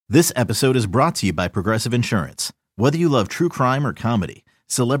This episode is brought to you by Progressive Insurance. Whether you love true crime or comedy,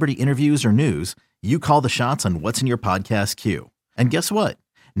 celebrity interviews or news, you call the shots on what's in your podcast queue. And guess what?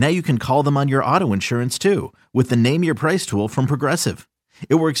 Now you can call them on your auto insurance too with the Name Your Price tool from Progressive.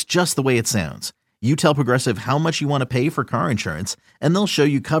 It works just the way it sounds. You tell Progressive how much you want to pay for car insurance, and they'll show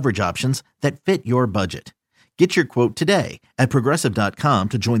you coverage options that fit your budget. Get your quote today at Progressive.com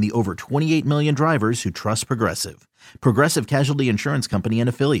to join the over 28 million drivers who trust Progressive. Progressive Casualty Insurance Company and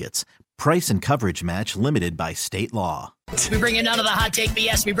Affiliates. Price and coverage match limited by state law. We bring you none of the hot take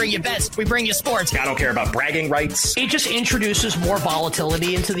BS. We bring you best. We bring you sports. I don't care about bragging rights. It just introduces more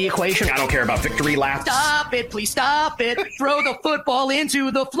volatility into the equation. I don't care about victory laps. Stop it. Please stop it. Throw the football into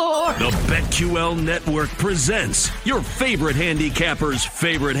the floor. The BetQL Network presents your favorite handicapper's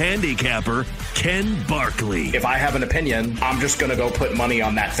favorite handicapper, Ken Barkley. If I have an opinion, I'm just going to go put money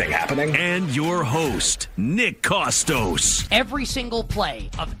on that thing happening. And your host, Nick Costos. Every single play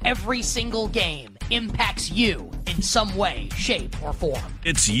of every single game impacts you in some way, shape, or form.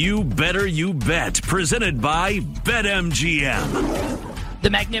 It's You Better You Bet, presented by BetMGM. The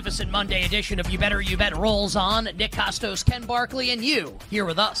magnificent Monday edition of You Better You Bet rolls on. Nick Costos, Ken Barkley, and you here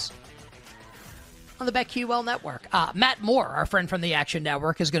with us on the BetQL Network. Matt Moore, our friend from the Action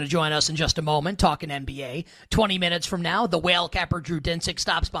Network, is going to join us in just a moment, talking NBA. 20 minutes from now, the whale capper Drew Dinsick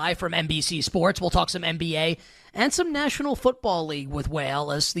stops by from NBC Sports. We'll talk some NBA and some National Football League with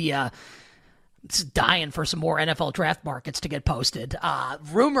Whale as the it's dying for some more NFL draft markets to get posted.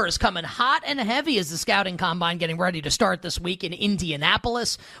 Rumors coming hot and heavy as the scouting combine getting ready to start this week in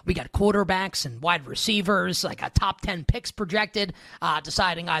Indianapolis. We got quarterbacks and wide receivers, like a top 10 picks projected,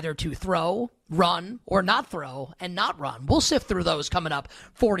 deciding either to throw, run, or not throw and not run. We'll sift through those coming up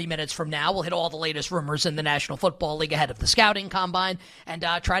 40 minutes from now. We'll hit all the latest rumors in the National Football League ahead of the scouting combine and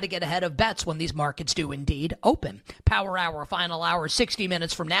try to get ahead of bets when these markets do indeed open. Power Hour, final hour, 60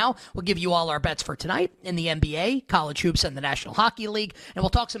 minutes from now. We'll give you all our bets for tonight in the NBA, college hoops, and the National Hockey League. And we'll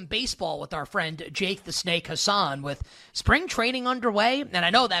talk some baseball with our friend Jake the Snake Hassan with spring training underway. And I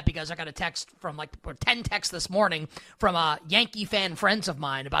know that because I got a text from 10 texts this morning from Yankee fan friends of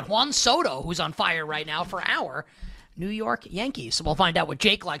mine about Juan Soto, who's on fire right now for our New York Yankees. So we'll find out what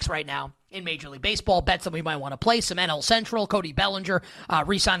Jake likes right now in Major League Baseball, bets that we might want to play, some NL Central, Cody Bellinger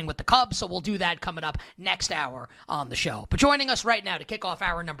re-signing with the Cubs. So we'll do that coming up next hour on the show. But joining us right now to kick off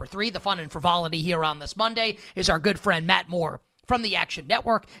hour number 3, the fun and frivolity here on this Monday, is our good friend Matt Moore from the Action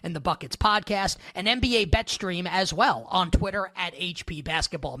Network and the Buckets podcast, and NBA Bet Stream as well on Twitter at HP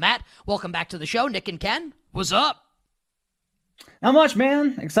Basketball. Matt, welcome back to the show. Nick and Ken, what's up? Not much,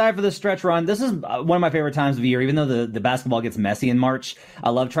 man. Excited for this stretch run. This is one of my favorite times of year, even though the basketball gets messy in March.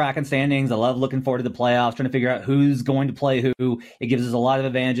 I love tracking standings. I love looking forward to the playoffs, trying to figure out who's going to play who. It gives us a lot of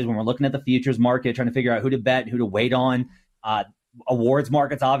advantages when we're looking at the futures market, trying to figure out who to bet, who to wait on. Awards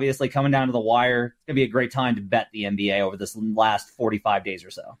markets, obviously, coming down to the wire. It's going to be a great time to bet the NBA over this last 45 days or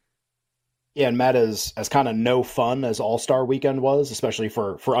so. Yeah, and Matt, as kind of no fun as All-Star Weekend was, especially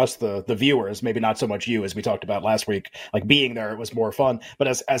for us, the viewers, maybe not so much you, as we talked about last week, like being there, it was more fun. But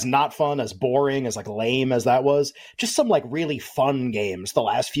as not fun, as boring, as lame as that was, just some really fun games the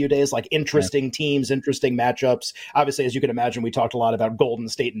last few days, interesting teams, interesting matchups. Obviously, as you can imagine, we talked a lot about Golden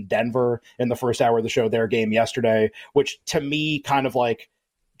State and Denver in the first hour of the show, their game yesterday, which to me kind of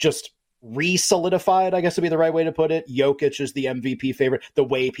just re-solidified, I guess would be the right way to put it. Jokic is the MVP favorite. The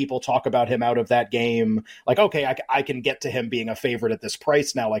way people talk about him out of that game, okay, I can get to him being a favorite at this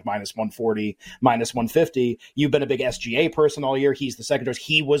price now, minus 140, minus 150. You've been a big SGA person all year. He's the second choice.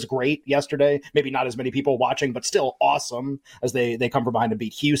 He was great yesterday. Maybe not as many people watching, but still awesome as they come from behind and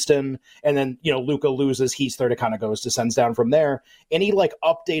beat Houston. And then, Luka loses. He's third. It kind of descends down from there. Any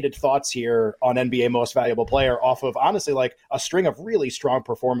updated thoughts here on NBA Most Valuable Player off of honestly a string of really strong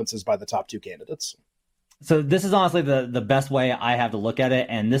performances by the top two candidates? So this is honestly the best way I have to look at it,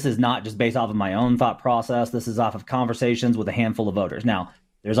 and this is not just based off of my own thought process. This is off of conversations with a handful of voters. Now,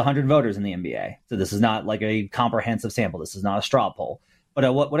 there's 100 voters in the NBA, so this is not a comprehensive sample. This is not a straw poll. But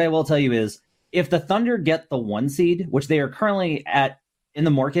what I will tell you is, if the Thunder get the 1 seed, which they are currently at in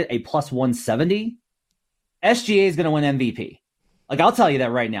the market a plus 170, SGA is going to win MVP. I'll tell you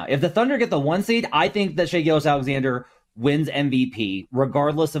that right now. If the Thunder get the 1 seed, I think that Shai Gilgeous-Alexander wins MVP,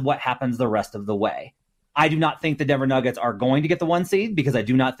 regardless of what happens the rest of the way. I do not think the Denver Nuggets are going to get the 1 seed because I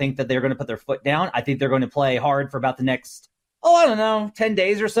do not think that they're going to put their foot down. I think they're going to play hard for about the next, 10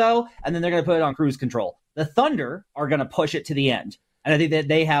 days or so, and then they're going to put it on cruise control. The Thunder are going to push it to the end, and I think that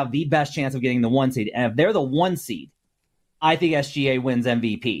they have the best chance of getting the 1 seed. And if they're the 1 seed, I think SGA wins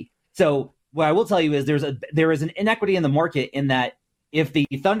MVP. So what I will tell you is there is an inequity in the market in that if the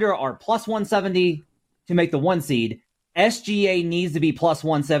Thunder are plus 170 to make the 1 seed, SGA needs to be plus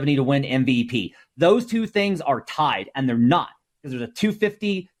 170 to win MVP. Those two things are tied, and they're not, because there's a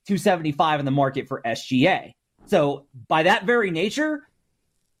 250, 275 in the market for SGA. So by that very nature,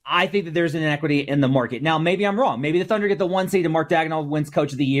 I think that there's an inequity in the market. Now, maybe I'm wrong. Maybe the Thunder get the 1 seed and Mark Daigneault wins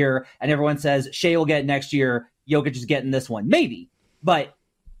Coach of the Year, and everyone says Shea will get it next year. Jokic is getting this one. Maybe. But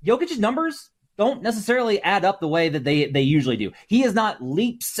Jokic's numbers don't necessarily add up the way that they usually do. He is not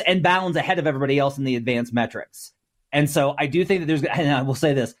leaps and bounds ahead of everybody else in the advanced metrics. And so I do think that and I will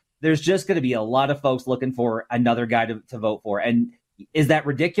say this, there's just going to be a lot of folks looking for another guy to vote for. And is that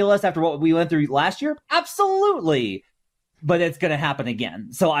ridiculous after what we went through last year? Absolutely. But it's going to happen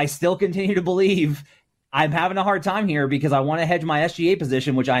again. So I still continue to believe I'm having a hard time here because I want to hedge my SGA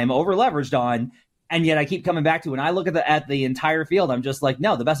position, which I am over leveraged on. And yet I keep coming back to when I look at the entire field, I'm just like,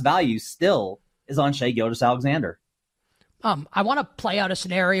 no, the best value still is on Shai Gilgeous-Alexander. I want to play out a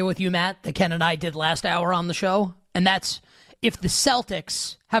scenario with you, Matt, that Ken and I did last hour on the show. And that's if the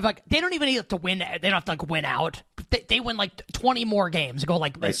Celtics have they don't even need to win. They don't have to win out. They win 20 more games, go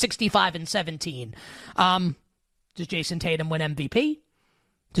right. 65-17. Does Jason Tatum win MVP?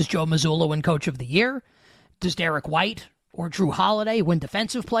 Does Joe Mazzulla win Coach of the Year? Does Derek White or Drew Holiday win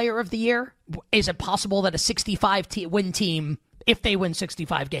Defensive Player of the Year? Is it possible that a 65-win team, if they win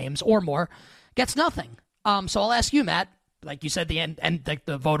 65 games or more, gets nothing? So I'll ask you, Matt, like you said,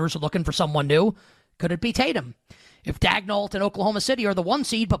 the voters are looking for someone new. Could it be Tatum? If Daigneault and Oklahoma City are the 1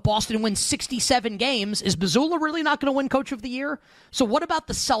 seed, but Boston wins 67 games, is Mazzulla really not going to win Coach of the Year? So what about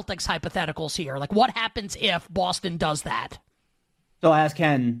the Celtics hypotheticals here? What happens if Boston does that? So I asked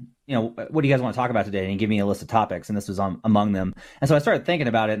Ken, what do you guys want to talk about today? And he gave me a list of topics, and this was among them. And so I started thinking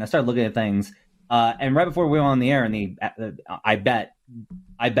about it, and I started looking at things. And right before we went on the air, I bet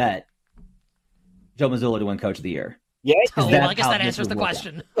Joe Mazzulla to win Coach of the Year. Yeah, I guess that answers the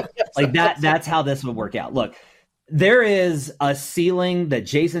question. That's how this would work out. Look, there is a ceiling that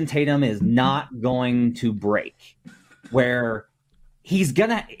Jason Tatum is not going to break, where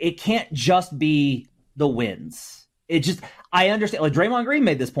it can't just be the wins. I understand. Draymond Green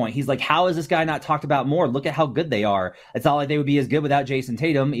made this point. He's like, how is this guy not talked about more? Look at how good they are. It's not like they would be as good without Jason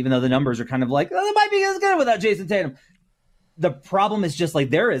Tatum, even though the numbers are kind of like, they might be as good without Jason Tatum. The problem is just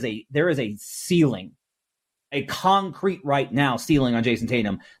there is a ceiling, a concrete right now ceiling on Jason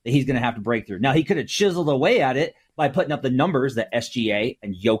Tatum that he's going to have to break through. Now, he could have chiseled away at it by putting up the numbers that SGA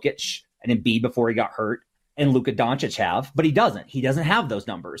and Jokic and Embiid before he got hurt and Luka Doncic have, but he doesn't. He doesn't have those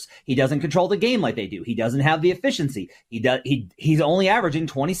numbers. He doesn't control the game like they do. He doesn't have the efficiency. He's only averaging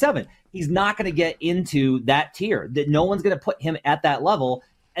 27. He's not going to get into that tier. That no one's going to put him at that level,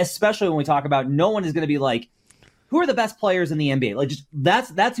 especially when we talk about no one is going to be like, who are the best players in the NBA?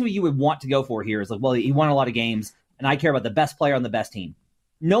 That's who you would want to go for here. Is he won a lot of games, and I care about the best player on the best team.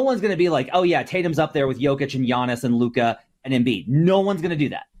 No one's going to be like, oh yeah, Tatum's up there with Jokic and Giannis and Luka and Embiid. No one's going to do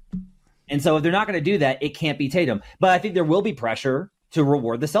that. And so if they're not going to do that, it can't be Tatum. But I think there will be pressure to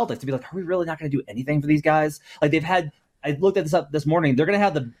reward the Celtics to be like, are we really not going to do anything for these guys? I looked at this up this morning. They're going to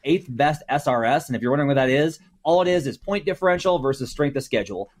have the 8th best SRS. And if you're wondering what that is, all it is point differential versus strength of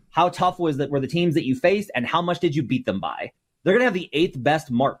schedule. How tough were the teams that you faced and how much did you beat them by? They're going to have the 8th best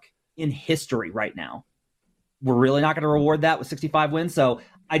mark in history right now. We're really not going to reward that with 65 wins. So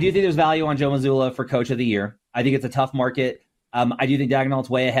I do think there's value on Joe Mazzulla for Coach of the Year. I think it's a tough market. I do think Daigneault's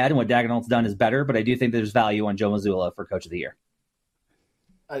way ahead, and what Daigneault's done is better, but I do think there's value on Joe Mazzulla for Coach of the Year.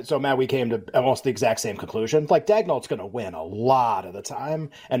 So, Matt, we came to almost the exact same conclusion. Daigneault's going to win a lot of the time.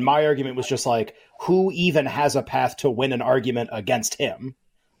 And my argument was just who even has a path to win an argument against him?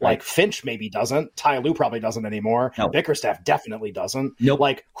 Right. Finch maybe doesn't. Ty Lue probably doesn't anymore. No. Bickerstaff definitely doesn't.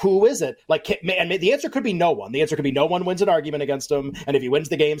 Nope. Who is it? And the answer could be no one. The answer could be no one wins an argument against him. And if he wins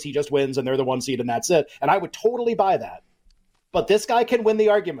the games, he just wins and they're the 1 seed and that's it. And I would totally buy that. But this guy can win the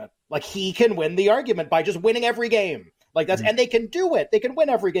argument. He can win the argument by just winning every game. And they can do it. They can win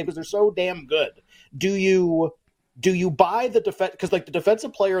every game because they're so damn good. Do you buy the defense? Because the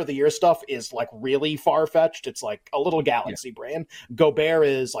defensive player of the year stuff is really far fetched. It's a little galaxy brain. Gobert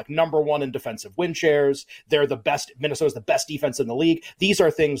is number 1 in defensive win shares. They're the best. Minnesota's the best defense in the league. These are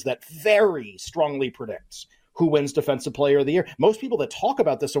things that very strongly predicts who wins defensive player of the year. Most people that talk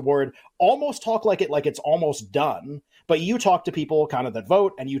about this award almost talk like it's almost done. But you talk to people kind of that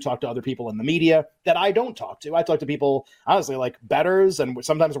vote, and you talk to other people in the media that I don't talk to. I talk to people, honestly, bettors, and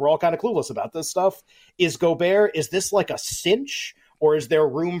sometimes we're all kind of clueless about this stuff. Is Gobert, is this a cinch, or is there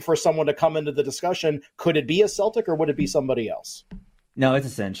room for someone to come into the discussion? Could it be a Celtic, or would it be somebody else? No, it's a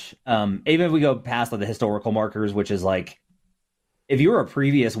cinch. Even if we go past the historical markers, which is if you were a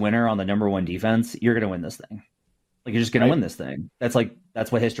previous winner on the number 1 defense, you're going to win this thing. Like, you're just going to win this thing. That's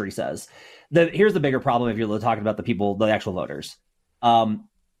what history says. Here's the bigger problem if you're talking about the actual voters.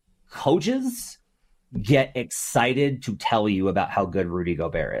 Coaches get excited to tell you about how good Rudy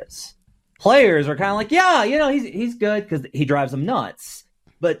Gobert is. Players are kind of like, yeah, he's good because he drives them nuts.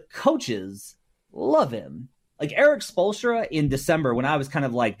 But coaches love him. Like Eric Spoelstra in December, when I was kind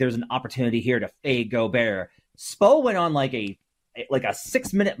of like, there's an opportunity here to fade Gobert, Spo went on like a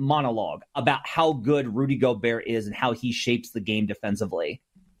 6-minute monologue about how good Rudy Gobert is and how he shapes the game defensively.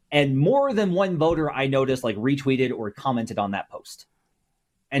 And more than one voter I noticed like retweeted or commented on that post.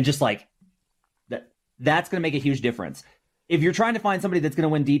 And just like that's going to make a huge difference. If you're trying to find somebody that's going to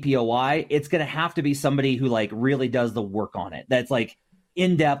win DPOY, it's going to have to be somebody who like really does the work on it. That's like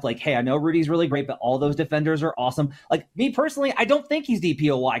in depth, like, hey, I know Rudy's really great, but all those defenders are awesome. Like me personally, I don't think he's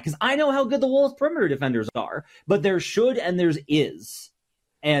DPOY because I know how good the Wolves perimeter defenders are, but there should and there's is.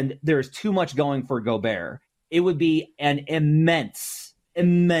 And there's too much going for Gobert. It would be an immense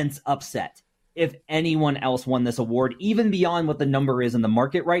upset if anyone else won this award, even beyond what the number is in the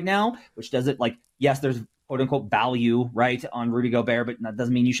market right now, which does it like, yes, there's quote unquote value, right, on Rudy Gobert, but that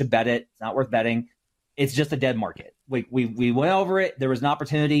doesn't mean you should bet it. It's not worth betting. It's just a dead market. We went over it. There was an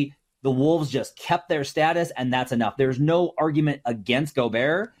opportunity. The Wolves just kept their status, and that's enough. There's no argument against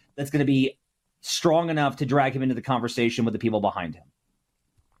Gobert that's going to be strong enough to drag him into the conversation with the people behind him.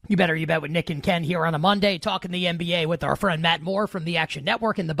 You better you bet with Nick and Ken here on a Monday, talking the NBA with our friend Matt Moore from the Action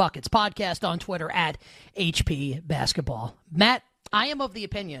Network and the Buckets podcast on Twitter at HP Basketball. Matt, I am of the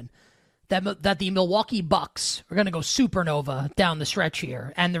opinion that the Milwaukee Bucks are going to go supernova down the stretch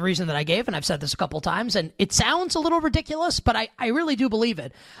here. And the reason that I gave, and I've said this a couple times, and it sounds a little ridiculous, but I really do believe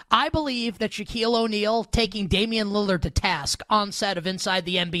it. I believe that Shaquille O'Neal taking Damian Lillard to task on set of Inside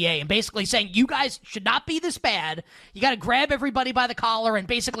the NBA and basically saying, you guys should not be this bad. You got to grab everybody by the collar and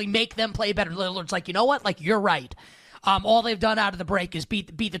basically make them play better. Lillard's like, you know what? Like, you're right. All they've done out of the break is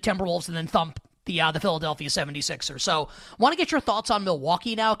beat the Timberwolves and then thump the Philadelphia 76ers. So want to get your thoughts on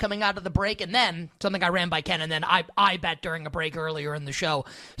Milwaukee now coming out of the break, and then something I ran by Ken, and then I bet during a break earlier in the show.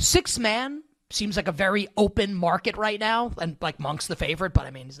 6-man seems like a very open market right now, and like Monk's the favorite, but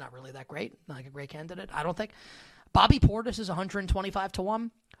I mean, he's not really that great. Not like a great candidate, I don't think. Bobby Portis is 125-1.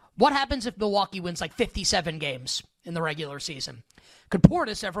 What happens if Milwaukee wins like 57 games in the regular season? Could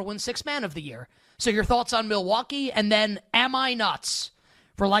Portis ever win 6-man of the year? So your thoughts on Milwaukee, and then am I nuts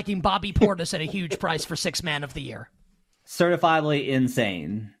for liking Bobby Portis at a huge price for 6-man of the year? Certifiably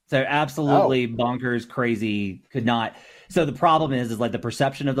insane. So absolutely bonkers, crazy, could not. So the problem is like the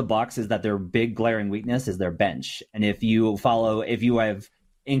perception of the Bucks is that their big glaring weakness is their bench. And if you have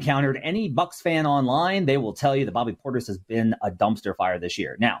encountered any Bucks fan online, they will tell you that Bobby Portis has been a dumpster fire this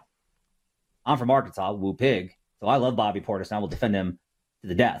year. Now, I'm from Arkansas, woo pig, so I love Bobby Portis and I will defend him to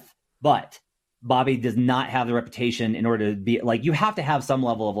the death. But Bobby does not have the reputation in order to be like, you have to have some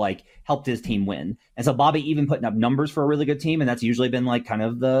level of like helped his team win. And so Bobby even putting up numbers for a really good team. And that's usually been like kind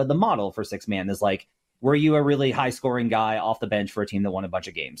of the model for 6-man is like, were you a really high scoring guy off the bench for a team that won a bunch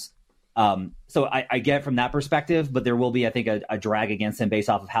of games? So I get it from that perspective, but there will be, I think, a drag against him based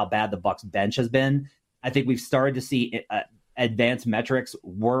off of how bad the Bucks bench has been. I think we've started to see advanced metrics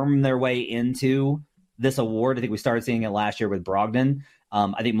worm their way into this award. I think we started seeing it last year with Brogdon.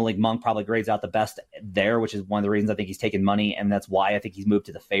 I think Malik Monk probably grades out the best there, which is one of the reasons I think he's taken money, and that's why I think he's moved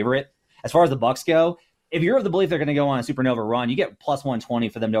to the favorite. As far as the Bucks go, if you're of the belief they're going to go on a supernova run, you get plus 120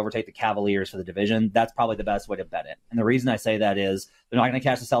 for them to overtake the Cavaliers for the division. That's probably the best way to bet it. And the reason I say that is they're not going to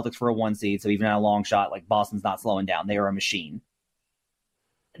catch the Celtics for a 1 seed, so even at a long shot, like Boston's not slowing down. They are a machine.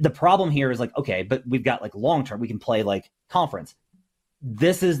 The problem here is like, okay, but we've got like long-term, we can play like conference.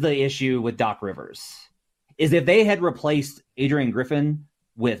 This is the issue with Doc Rivers. Is if they had replaced Adrian Griffin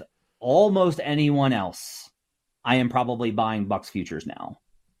with almost anyone else, I am probably buying Bucks futures now.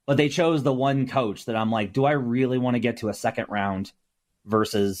 But they chose the one coach that I'm like, do I really want to get to a second round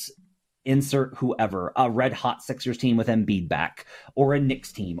versus insert whoever, a red hot Sixers team with Embiid back, or a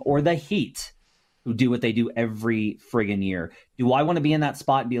Knicks team, or the Heat, who do what they do every friggin' year? Do I want to be in that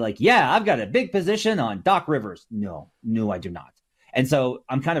spot and be like, yeah, I've got a big position on Doc Rivers? No, I do not. And so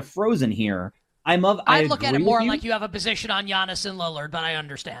I'm kind of frozen here. I look at it more like you have a position on Giannis and Lillard, but I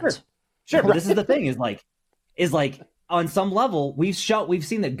understand. Sure, but this is the thing: is like on some level we've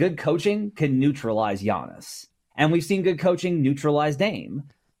seen that good coaching can neutralize Giannis, and we've seen good coaching neutralize Dame.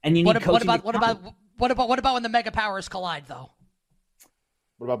 And you need coaching. What about when the mega powers collide, though?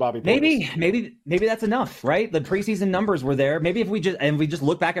 What about Bobby Portis? Maybe that's enough, right? The preseason numbers were there. Maybe if we just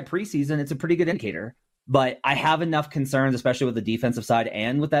look back at preseason, it's a pretty good indicator. But I have enough concerns, especially with the defensive side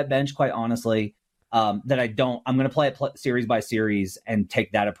and with that bench, quite honestly, that I'm going to play it series by series and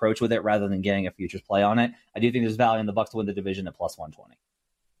take that approach with it rather than getting a futures play on it. I do think there's value in the Bucks to win the division at plus 120.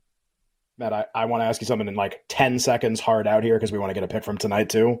 Matt, I want to ask you something in like 10 seconds hard out here because we want to get a pick from tonight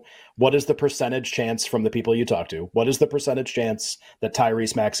too. What is the percentage chance from the people you talk to? What is the percentage chance that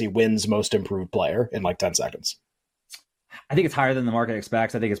Tyrese Maxey wins most improved player in like 10 seconds? I think it's higher than the market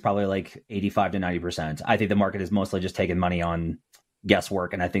expects. I think it's probably like 85 to 90%. I think the market is mostly just taking money on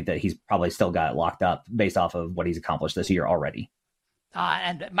guesswork, and I think that he's probably still got it locked up based off of what he's accomplished this year already.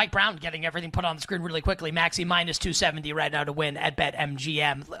 And Mike Brown getting everything put on the screen really quickly. Maxey minus 270 right now to win at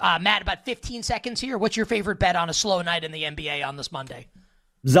BetMGM. Matt, about 15 seconds here. What's your favorite bet on a slow night in the NBA on this Monday?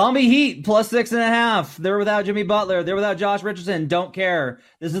 Zombie Heat plus 6.5. They're without Jimmy Butler. They're without Josh Richardson. Don't care.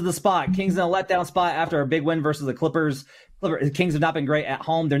 This is the spot. Kings in a letdown spot after a big win versus the Clippers. Kings have not been great at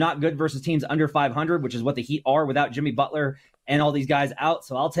home. They're not good versus teams under 500, which is what the Heat are without Jimmy Butler and all these guys out.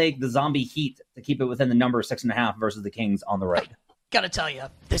 So I'll take the Zombie Heat to keep it within the number 6.5 versus the Kings on the road. Gotta tell you,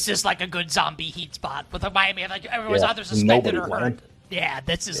 this is like a good Zombie Heat spot with the Miami. Like everyone's either suspected or hurt. Yeah,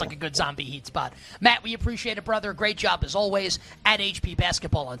 this is like a good Zombie Heat spot. Matt, we appreciate it, brother. Great job as always. At HP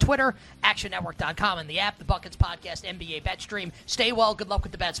Basketball on Twitter, ActionNetwork.com and the app, the Buckets Podcast, NBA Bet Stream. Stay well. Good luck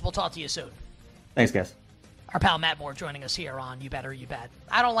with the bets. We'll talk to you soon. Thanks, guys. Our pal Matt Moore joining us here on You Better You Bet.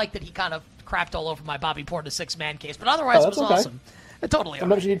 I don't like that he kind of crapped all over my Bobby Portis 6-man case, but otherwise it was awesome. Totally.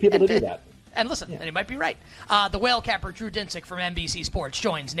 Sometimes you need people to do that. And listen, and he might be right. The whale capper Drew Dinsick from NBC Sports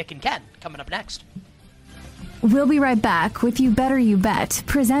joins Nick and Ken coming up next. We'll be right back with You Better You Bet,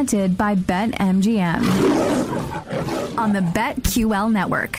 presented by BetMGM on the BetQL network.